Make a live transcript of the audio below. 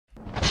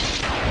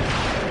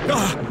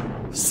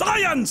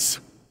Science!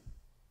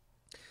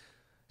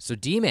 So,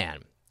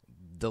 D-Man,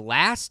 the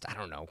last, I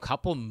don't know,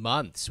 couple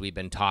months we've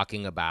been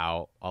talking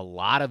about a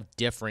lot of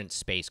different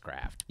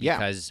spacecraft.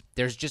 Because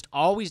there's just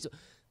always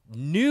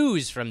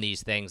news from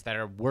these things that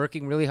are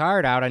working really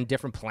hard out on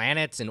different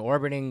planets and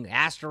orbiting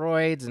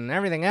asteroids and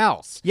everything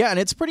else. Yeah, and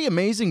it's pretty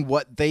amazing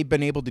what they've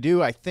been able to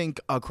do. I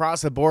think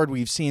across the board,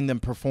 we've seen them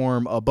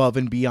perform above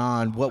and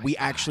beyond what we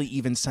actually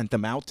even sent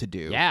them out to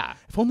do. Yeah.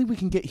 If only we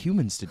can get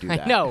humans to do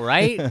that. I know,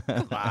 right?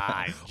 Come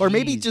on, or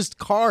maybe jeez. just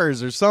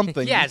cars or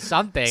something. Yeah,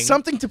 something.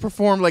 Something to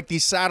perform like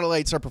these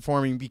satellites are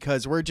performing,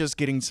 because we're just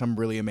getting some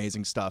really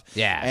amazing stuff.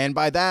 Yeah. And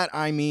by that,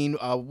 I mean,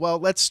 well,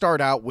 let's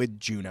start out with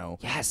Juno.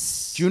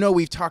 Yes. Juno,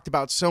 we've talked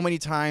about so many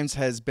times,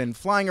 has been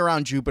flying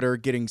around Jupiter,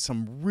 getting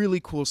some really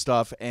cool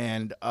stuff.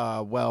 And,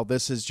 well,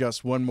 this is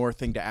just one more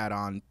thing to add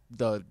on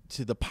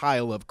to the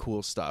pile of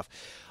cool stuff.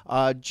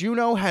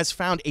 Juno has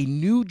found a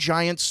new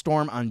giant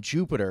storm on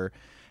Jupiter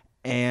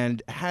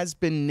and has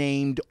been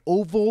named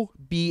Oval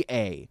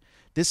BA.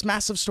 This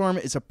massive storm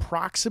is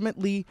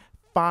approximately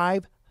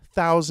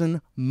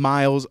 5,000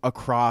 miles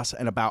across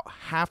and about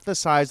half the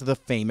size of the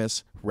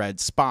famous red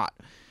spot.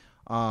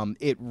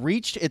 It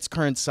reached its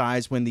current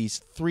size when these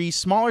three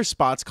smaller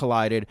spots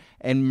collided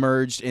and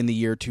merged in the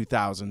year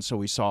 2000. So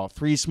we saw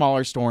three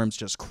smaller storms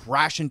just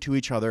crash into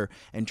each other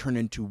and turn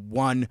into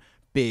one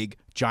big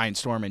giant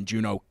storm, and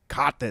Juno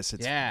caught this.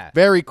 It's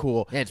very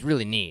cool. Yeah, it's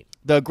really neat.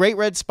 The Great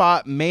Red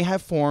Spot may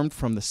have formed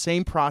from the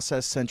same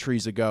process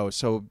centuries ago,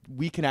 so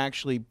we can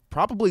actually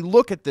probably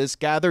look at this,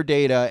 gather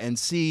data, and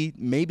see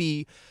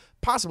maybe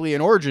possibly an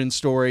origin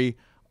story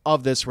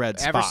of this red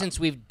spot. Ever since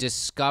we've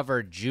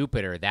discovered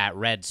Jupiter, that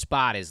red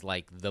spot is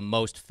like the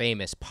most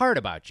famous part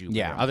about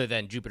Jupiter, other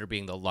than Jupiter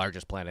being the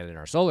largest planet in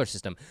our solar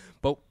system.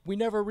 But we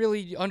never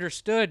really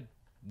understood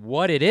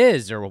what it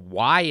is or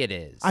why it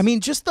is. I mean,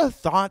 just the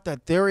thought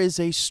that there is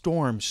a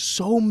storm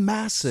so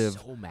massive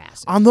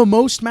on the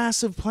most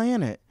massive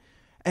planet.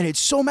 And it's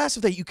so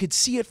massive that you could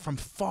see it from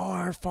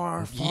far,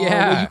 far, far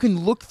away. You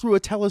can look through a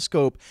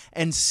telescope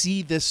and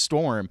see this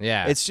storm.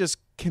 Yeah. It's just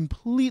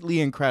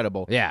completely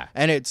incredible. Yeah.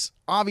 And it's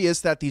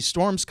obvious that these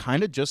storms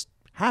kind of just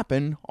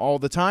happen all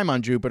the time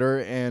on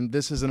Jupiter, and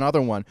this is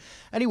another one.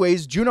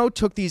 Anyways, Juno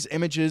took these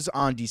images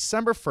on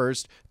December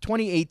 1st,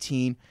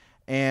 2018,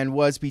 and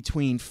was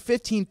between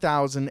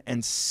 15,000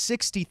 and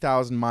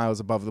 60,000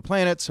 miles above the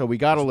planet, so we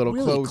got a little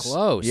really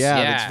close.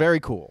 Yeah, it's very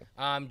cool.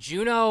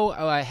 Juno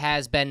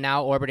has been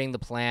now orbiting the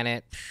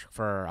planet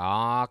for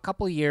a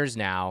couple years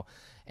now,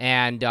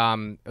 and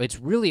it's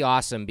really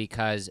awesome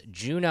because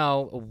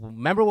Juno,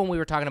 remember when we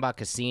were talking about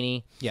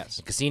Cassini?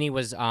 Yes. Cassini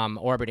was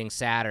orbiting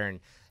Saturn,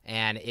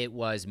 and it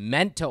was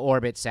meant to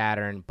orbit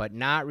Saturn, but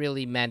not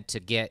really meant to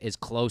get as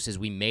close as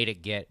we made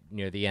it get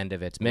near the end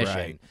of its mission.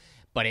 Right.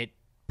 But it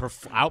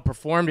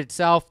outperformed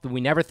itself. We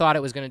never thought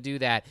it was going to do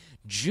that.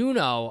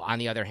 Juno, on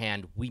the other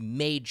hand, we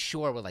made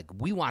sure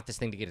we want this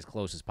thing to get as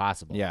close as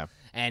possible. Yeah.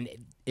 And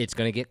it's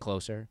going to get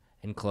closer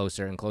and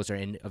closer and closer,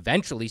 and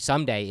eventually,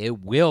 someday,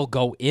 it will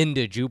go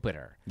into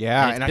Jupiter.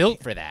 Yeah, and it's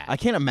built for that. I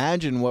can't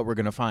imagine what we're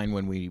gonna find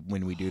when we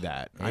do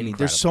that. I mean,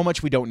 there's so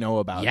much we don't know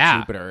about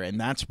Jupiter, and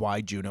that's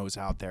why Juno's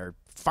out there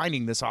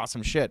finding this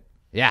awesome shit.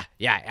 Yeah.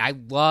 I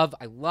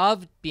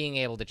love being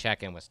able to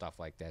check in with stuff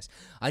like this.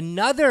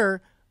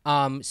 Another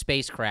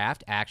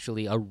spacecraft,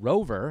 actually a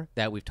rover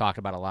that we've talked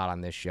about a lot on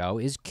this show,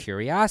 is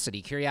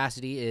Curiosity.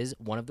 Curiosity is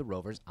one of the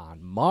rovers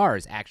on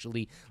Mars,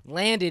 actually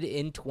landed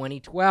in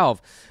 2012.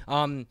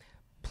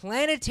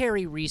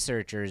 Planetary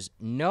researchers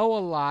know a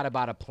lot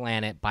about a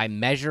planet by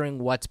measuring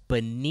what's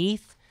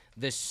beneath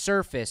the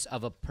surface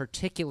of a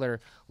particular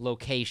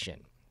location.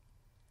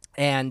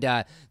 And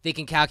they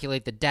can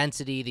calculate the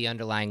density, the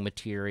underlying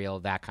material,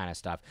 that kind of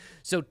stuff.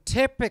 So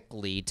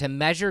typically, to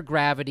measure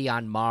gravity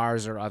on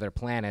Mars or other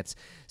planets,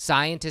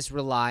 scientists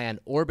rely on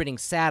orbiting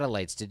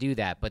satellites to do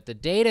that. But the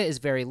data is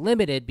very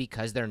limited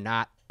because they're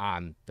not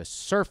on the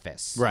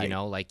surface. Right. You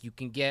know, like you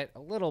can get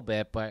a little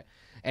bit, but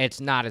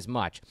it's not as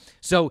much.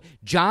 So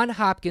Johns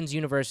Hopkins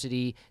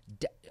University,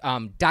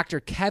 Dr.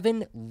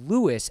 Kevin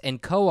Lewis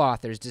and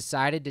co-authors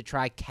decided to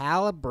try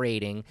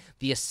calibrating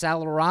the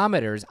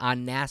accelerometers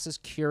on NASA's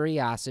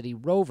Curiosity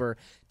rover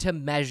to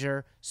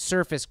measure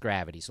surface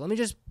gravity. So let me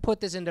just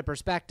put this into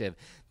perspective.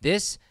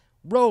 This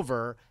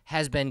rover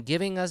has been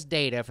giving us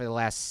data for the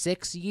last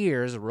 6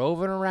 years,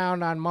 roving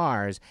around on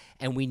Mars,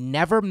 and we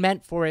never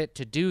meant for it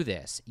to do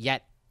this.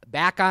 Yet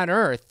back on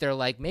Earth, they're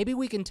like, maybe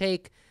we can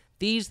take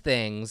these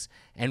things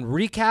and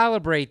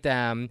recalibrate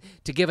them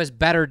to give us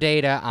better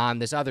data on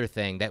this other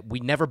thing that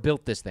we never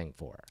built this thing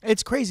for.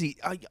 It's crazy.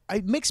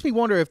 It makes me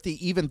wonder if they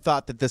even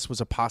thought that this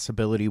was a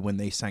possibility when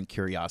they sent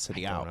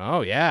Curiosity out. Oh,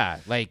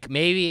 yeah. Like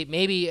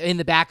maybe in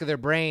the back of their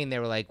brain, they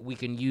were like, we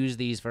can use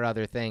these for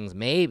other things,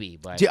 maybe.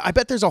 But I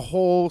bet there's a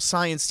whole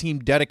science team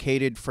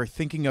dedicated for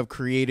thinking of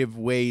creative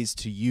ways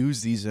to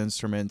use these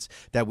instruments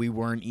that we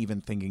weren't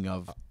even thinking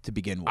of to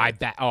begin with. I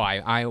bet. Oh,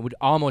 I would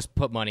almost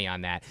put money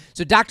on that.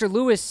 So Dr.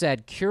 Lewis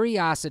said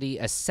Curiosity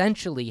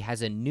essentially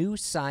has a new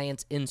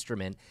science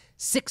instrument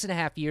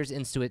 6.5 years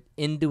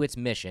into its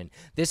mission.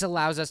 This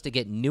allows us to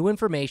get new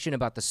information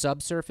about the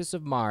subsurface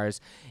of Mars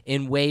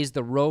in ways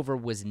the rover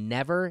was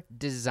never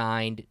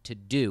designed to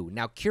do.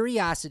 Now,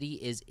 Curiosity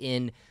is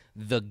in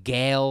the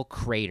Gale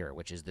crater,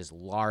 which is this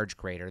large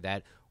crater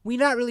that we're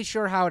not really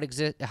sure how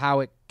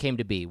it came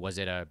to be. Was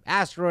it an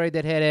asteroid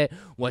that hit it?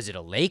 Was it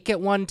a lake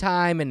at one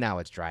time and now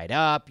it's dried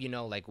up?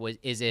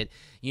 Is it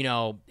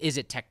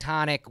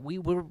tectonic?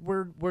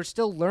 We're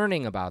still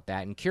learning about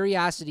that. And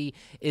Curiosity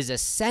is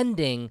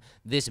ascending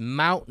this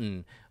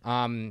mountain,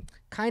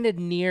 kind of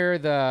near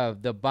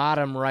the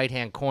bottom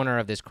right-hand corner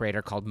of this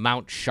crater called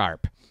Mount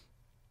Sharp.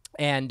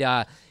 And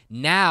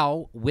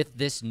now with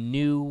these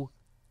new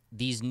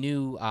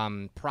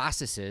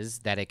processes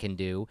that it can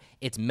do,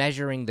 it's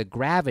measuring the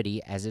gravity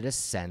as it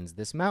ascends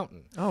this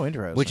mountain. Oh,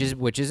 interesting.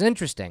 Which is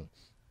interesting.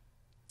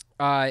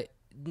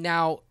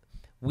 Now,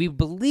 we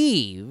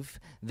believe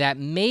that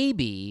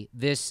maybe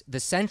the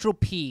central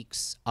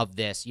peaks of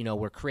this,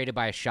 were created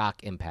by a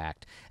shock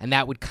impact, and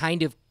that would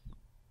kind of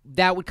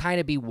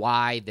be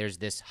why there's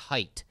this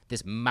height,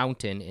 this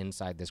mountain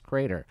inside this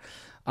crater.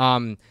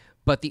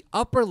 But the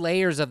upper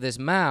layers of this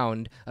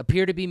mound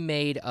appear to be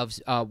made of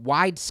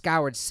wide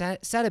scoured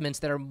sediments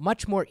that are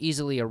much more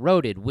easily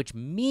eroded, which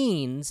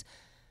means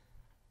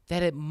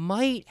that it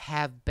might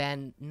have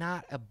been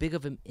not a big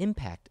of an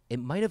impact. It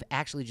might have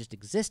actually just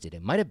existed.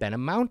 It might have been a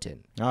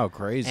mountain. Oh,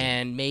 crazy.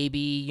 And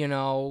maybe,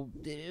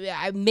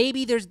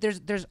 maybe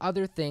there's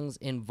other things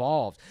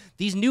involved.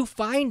 These new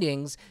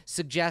findings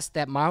suggest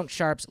that Mount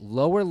Sharp's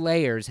lower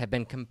layers have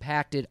been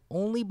compacted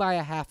only by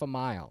a half a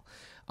mile.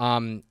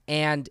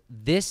 And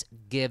this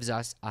gives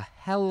us a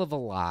hell of a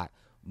lot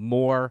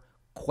more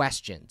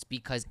questions,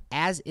 because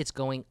as it's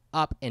going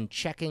up and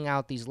checking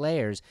out these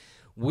layers,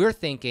 we're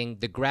thinking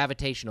the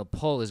gravitational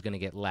pull is going to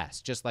get less.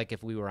 Just like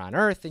if we were on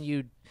Earth and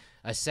you'd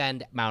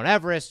ascend Mount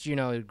Everest,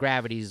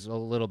 gravity's a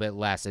little bit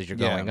less as you're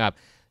going up.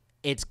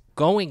 It's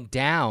going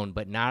down,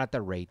 but not at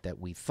the rate that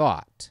we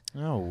thought.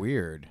 Oh,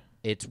 weird.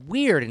 It's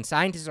weird, and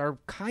scientists are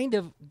kind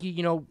of,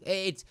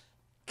 it's...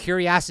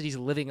 Curiosity's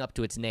living up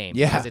to its name,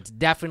 because it's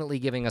definitely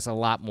giving us a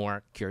lot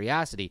more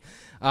curiosity.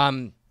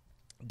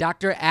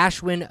 Dr.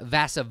 Ashwin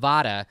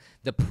Vasavada,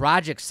 the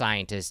project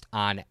scientist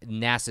on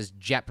NASA's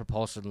Jet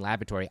Propulsion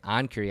Laboratory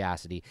on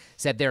Curiosity,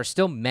 said there are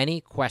still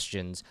many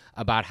questions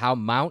about how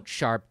Mount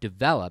Sharp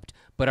developed,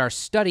 but our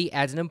study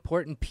adds an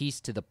important piece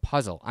to the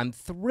puzzle. I'm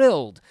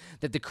thrilled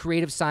that the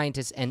creative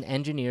scientists and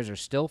engineers are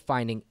still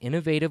finding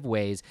innovative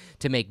ways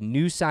to make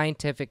new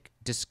scientific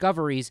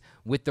discoveries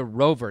with the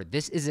rover.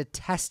 This is a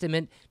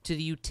testament to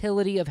the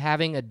utility of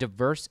having a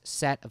diverse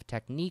set of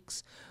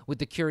techniques with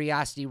the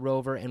Curiosity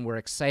rover, and we're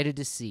excited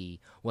to see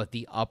what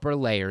the upper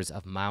layers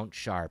of Mount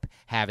Sharp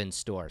have in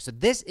store. So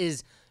this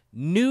is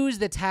news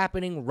that's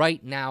happening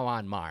right now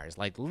on Mars.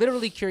 Like,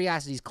 literally,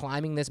 Curiosity's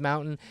climbing this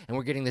mountain, and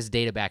we're getting this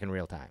data back in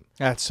real time.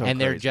 That's so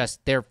crazy. And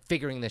they're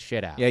figuring this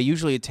shit out. Yeah,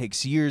 usually it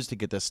takes years to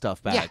get this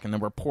stuff back, and then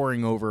we're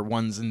pouring over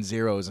ones and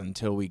zeros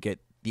until we get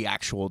the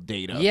actual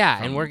data. Yeah,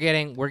 and we're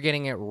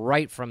getting it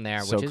right from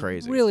there, which is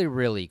crazy. Really,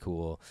 really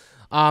cool.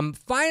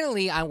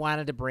 Finally, I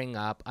wanted to bring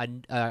up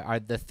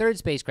the third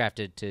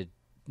spacecraft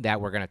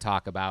that we're going to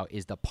talk about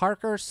is the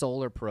Parker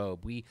Solar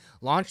Probe. We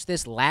launched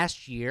this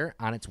last year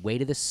on its way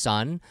to the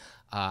sun.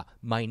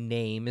 My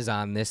name is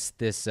on this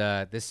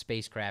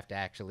spacecraft,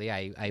 actually.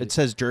 It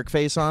says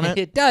Jerkface on it?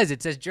 It does.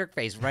 It says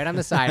Jerkface right on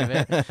the side of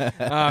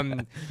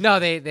it. No,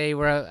 they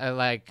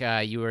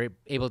were you were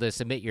able to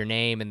submit your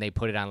name, and they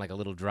put it on like a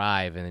little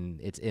drive, and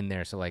it's in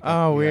there. So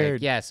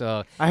weird. Yeah,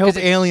 so I hope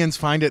aliens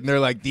find it, and they're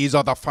like, these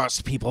are the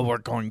first people we're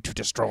going to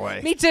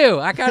destroy. Me too.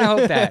 I kind of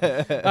hope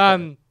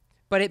that.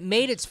 But it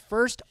made its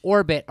first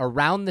orbit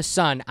around the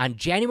sun on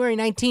January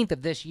 19th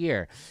of this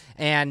year.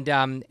 And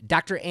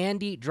Dr.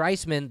 Andy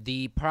Dreisman,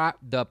 the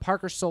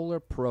Parker Solar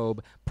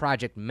Probe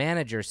project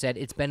manager, said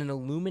it's been an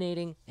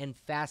illuminating and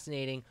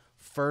fascinating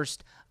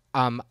first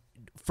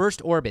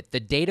orbit.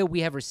 The data we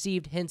have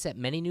received hints at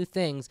many new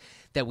things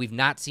that we've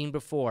not seen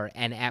before,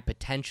 and at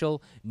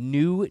potential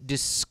new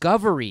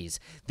discoveries.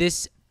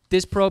 This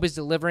probe is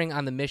delivering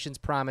on the mission's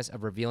promise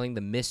of revealing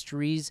the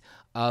mysteries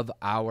of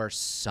our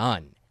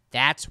sun.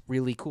 That's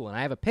really cool. And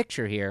I have a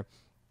picture here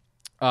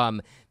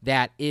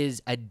that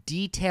is a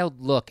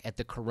detailed look at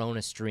the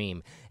corona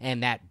stream.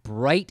 And that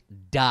bright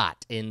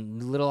dot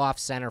in little off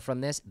center from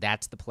this,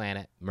 that's the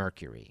planet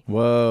Mercury.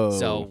 Whoa.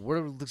 So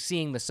we're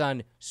seeing the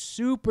sun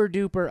super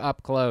duper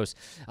up close.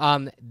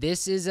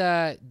 This is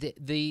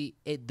the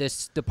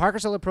Parker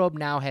Solar Probe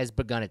now has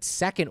begun its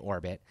second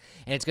orbit,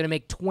 and it's going to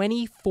make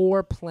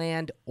 24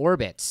 planned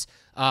orbits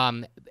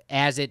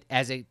as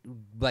it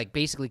like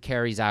basically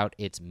carries out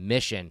its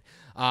mission.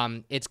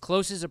 Its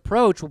closest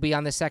approach will be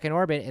on the second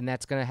orbit, and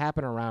that's going to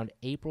happen around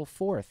April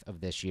 4th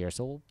of this year.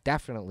 So we'll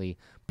definitely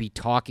be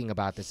talking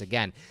about this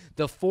again.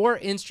 The 4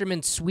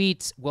 instrument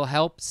suites will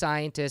help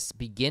scientists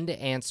begin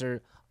to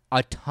answer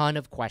a ton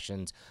of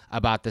questions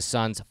about the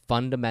sun's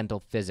fundamental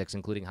physics,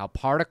 including how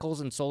particles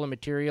and solar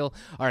material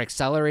are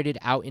accelerated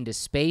out into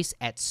space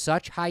at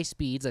such high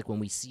speeds, like when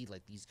we see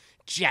like these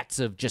jets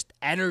of just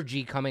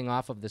energy coming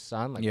off of the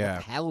sun. Like, what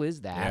the hell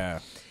is that? Yeah.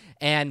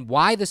 And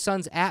why the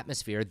sun's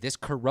atmosphere, this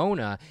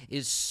corona,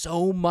 is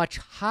so much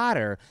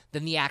hotter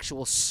than the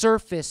actual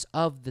surface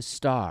of the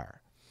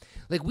star.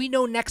 Like, we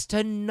know next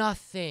to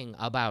nothing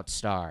about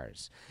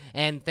stars.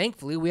 And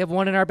thankfully, we have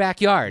one in our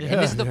backyard. And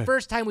this is the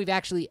first time we've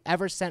actually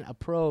ever sent a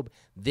probe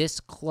this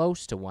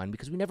close to one,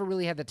 because we never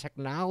really had the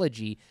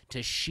technology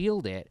to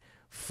shield it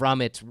from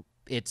its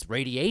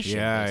radiation.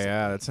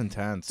 Yeah, that's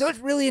intense. So it's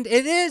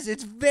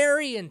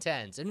very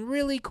intense and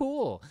really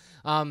cool.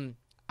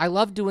 I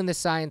love doing this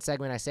science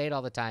segment. I say it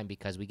all the time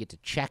because we get to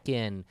check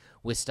in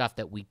with stuff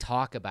that we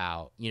talk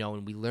about,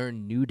 and we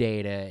learn new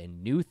data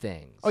and new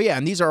things. Oh, yeah,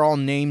 and these are all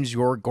names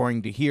you're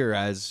going to hear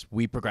as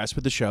we progress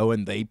with the show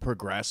and they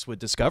progress with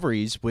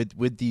discoveries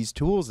with these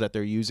tools that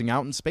they're using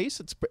out in space.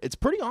 It's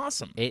pretty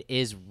awesome. It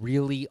is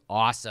really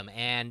awesome.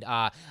 And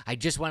I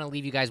just want to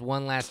leave you guys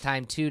one last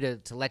time, too,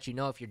 to let you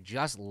know, if you're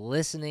just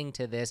listening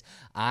to this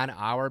on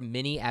our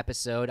mini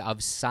episode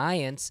of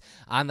Science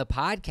on the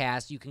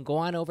podcast, you can go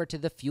on over to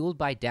the Fueled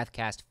by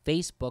Deathcast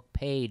Facebook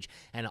page,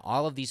 and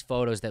all of these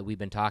photos that we've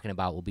been talking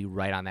about will be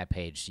right on that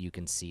page, so you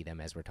can see them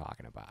as we're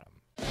talking about them.